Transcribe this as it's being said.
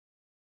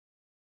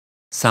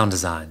Sound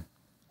design.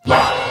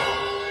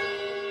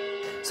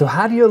 So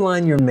how do you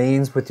align your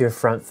mains with your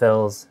front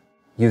fills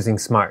using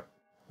Smaart?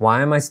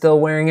 Why am I still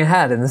wearing a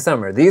hat in the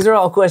summer? These are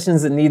all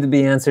questions that need to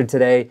be answered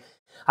today.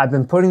 I've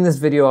been putting this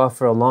video off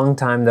for a long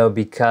time though,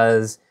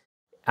 because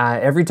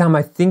every time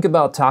I think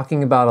about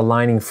talking about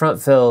aligning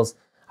front fills,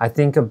 I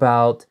think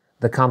about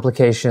the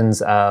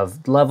complications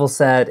of level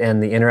set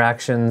and the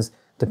interactions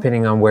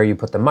depending on where you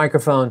put the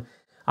microphone.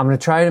 I'm going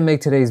to try to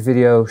make today's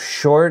video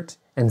short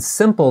and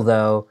simple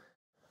though,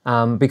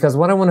 because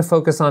what I want to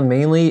focus on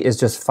mainly is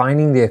just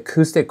finding the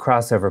acoustic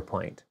crossover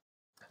point.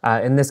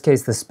 In this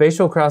case, the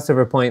spatial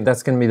crossover point,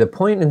 that's going to be the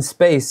point in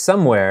space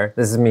somewhere,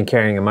 this is me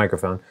carrying a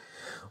microphone,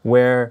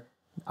 where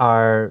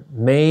our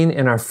main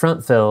and our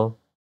front fill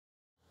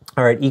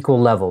are at equal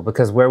level,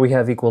 because where we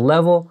have equal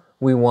level,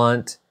 we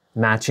want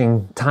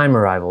matching time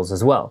arrivals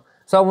as well.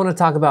 So I want to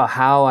talk about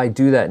how I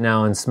do that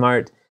now in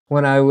Smaart.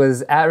 When I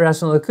was at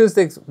Rational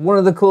Acoustics, one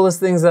of the coolest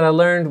things that I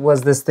learned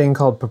was this thing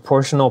called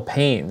proportional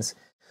panes.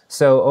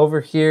 So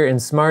over here in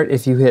Smaart,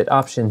 if you hit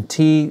Option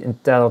T,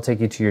 that'll take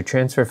you to your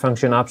transfer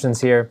function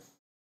options here.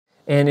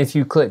 And if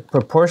you click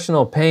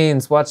proportional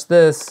panes, watch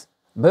this,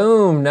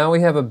 boom, now we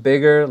have a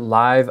bigger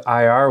live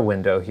IR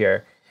window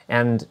here.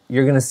 And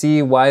you're gonna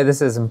see why this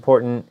is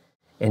important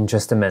in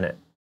just a minute.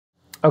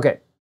 Okay,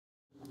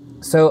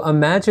 so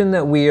imagine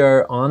that we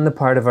are on the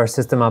part of our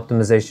system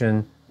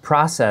optimization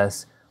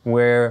process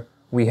where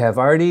we have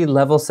already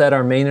level set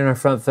our main and our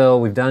front fill,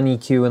 we've done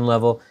EQ and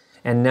level,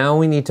 and now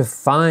we need to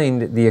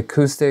find the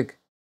acoustic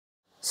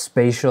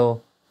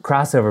spatial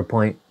crossover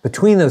point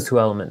between those two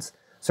elements.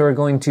 So we're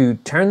going to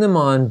turn them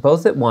on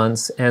both at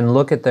once and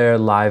look at their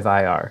live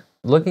IR.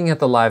 Looking at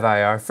the live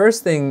IR,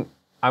 first thing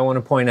I want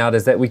to point out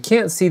is that we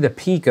can't see the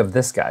peak of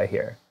this guy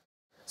here.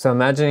 So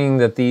imagining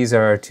that these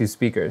are our two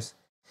speakers.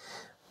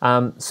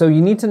 So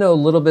you need to know a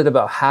little bit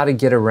about how to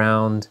get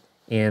around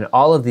in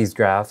all of these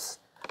graphs.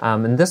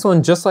 And this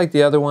one, just like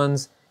the other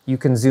ones, you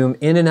can zoom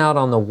in and out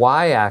on the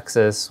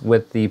y-axis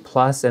with the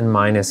plus and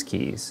minus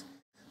keys.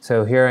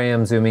 So here I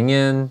am zooming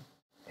in,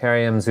 here I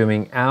am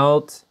zooming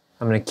out.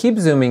 I'm going to keep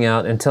zooming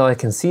out until I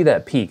can see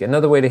that peak.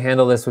 Another way to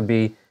handle this would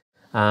be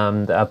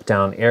the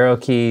up-down arrow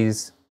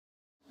keys,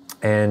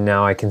 and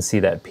now I can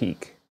see that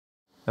peak.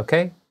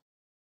 Okay?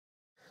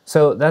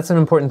 So that's an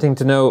important thing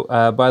to know.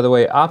 By the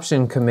way,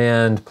 Option,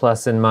 Command,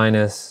 plus and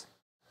minus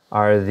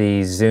are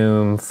the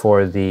zoom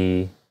for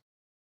the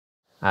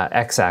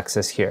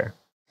x-axis here.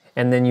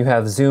 And then you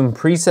have zoom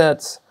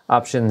presets,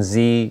 Option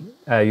Z,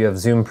 you have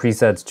zoom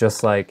presets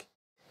just like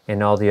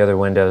in all the other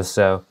windows.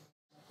 So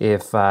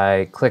if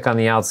I click on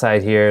the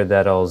outside here,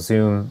 that'll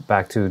zoom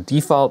back to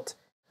default.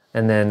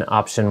 And then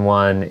Option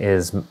 1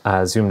 is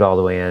zoomed all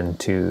the way in,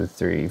 2,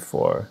 3,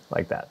 4,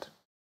 like that.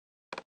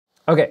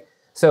 Okay,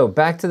 so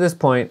back to this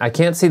point. I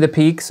can't see the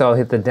peak, so I'll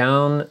hit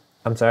the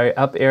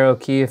up arrow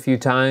key a few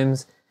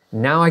times.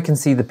 Now I can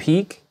see the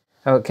peak,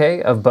 okay,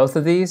 of both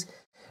of these.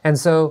 And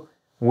so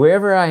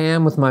wherever I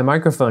am with my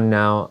microphone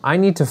now, I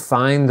need to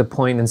find the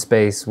point in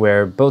space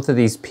where both of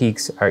these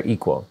peaks are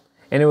equal.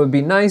 And it would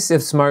be nice if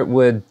Smaart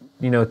would,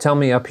 tell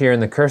me up here in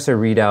the cursor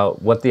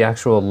readout what the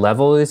actual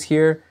level is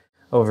here,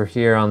 over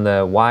here on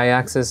the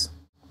y-axis.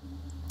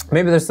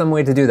 Maybe there's some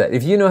way to do that.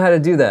 If you know how to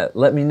do that,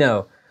 let me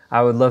know.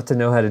 I would love to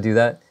know how to do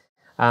that.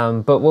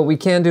 But what we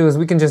can do is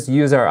we can just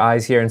use our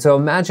eyes here. And so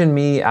imagine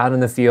me out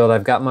in the field,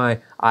 I've got my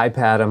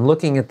iPad, I'm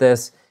looking at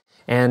this,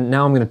 and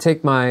now I'm gonna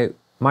take my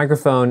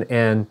microphone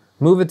and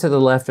move it to the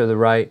left or the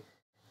right.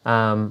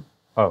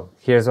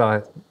 Here's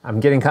why I'm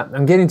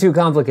getting too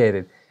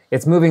complicated.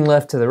 It's moving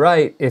left to the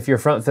right if your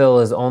front fill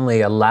is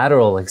only a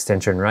lateral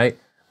extension, right?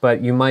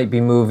 But you might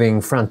be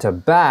moving front to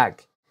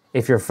back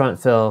if your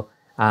front fill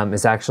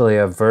is actually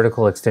a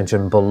vertical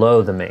extension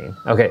below the main.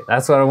 Okay,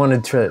 that's what I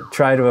wanted to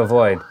try to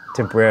avoid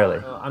temporarily.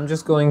 So I'm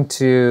just going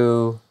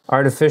to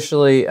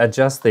artificially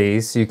adjust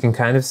these so you can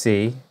kind of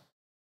see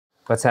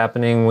what's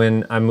happening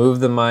when I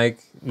move the mic.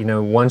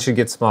 One should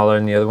get smaller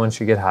and the other one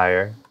should get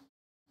higher.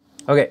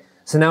 Okay,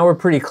 so now we're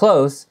pretty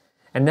close,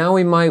 and now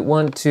we might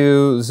want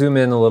to zoom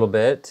in a little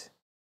bit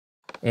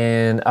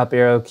and up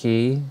arrow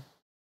key.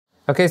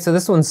 Okay, so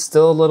this one's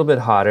still a little bit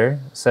hotter,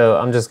 so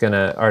I'm just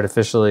gonna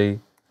artificially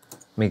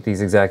make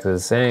these exactly the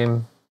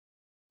same.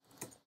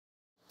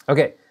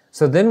 Okay,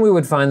 so then we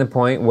would find the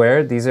point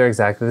where these are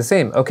exactly the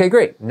same. Okay,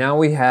 great, now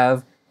we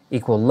have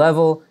equal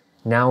level,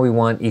 now we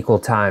want equal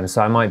time.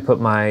 So I might put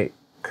my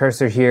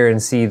cursor here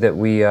and see that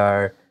we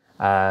are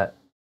 3.67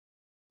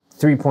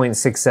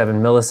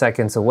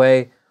 milliseconds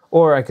away,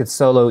 or I could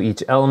solo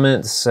each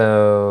element,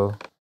 so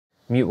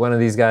mute one of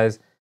these guys.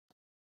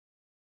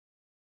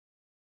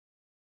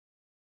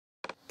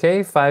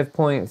 Okay,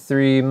 5.3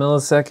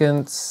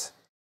 milliseconds,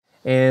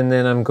 and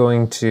then I'm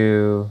going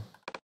to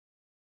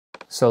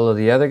solo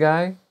the other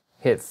guy,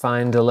 hit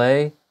find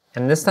delay,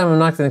 and this time I'm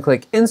not going to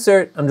click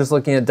insert, I'm just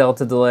looking at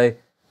delta delay,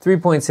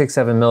 3.67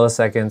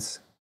 milliseconds.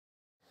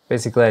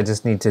 Basically, I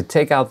just need to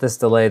take out this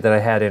delay that I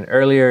had in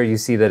earlier. You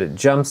see that it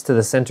jumps to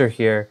the center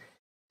here.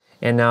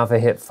 And now if I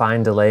hit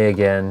find delay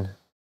again,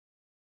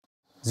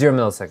 0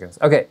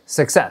 milliseconds. Okay,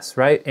 success,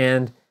 right?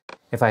 And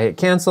If I hit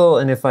cancel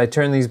and if I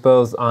turn these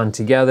both on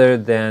together,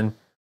 then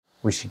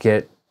we should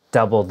get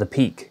double the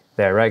peak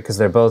there, right? Because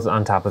they're both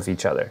on top of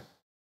each other.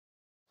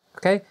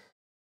 Okay?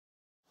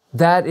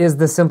 That is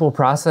the simple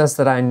process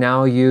that I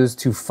now use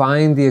to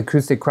find the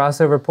acoustic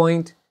crossover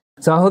point.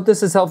 So I hope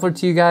this is helpful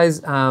to you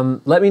guys.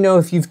 Let me know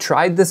if you've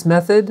tried this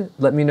method.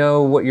 Let me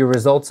know what your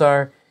results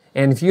are.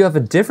 And if you have a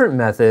different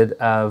method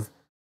of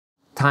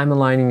time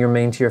aligning your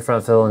main to your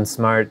front fill in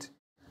Smaart,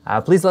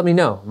 please let me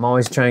know. I'm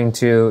always trying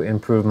to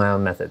improve my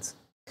own methods.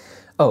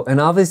 Oh,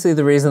 and obviously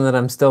the reason that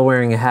I'm still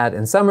wearing a hat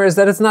in summer is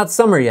that it's not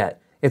summer yet.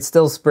 It's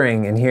still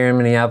spring, and here in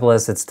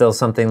Minneapolis, it's still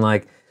something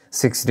like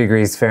 60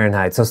 degrees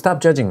Fahrenheit. So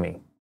stop judging me.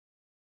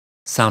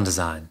 Sound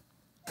design.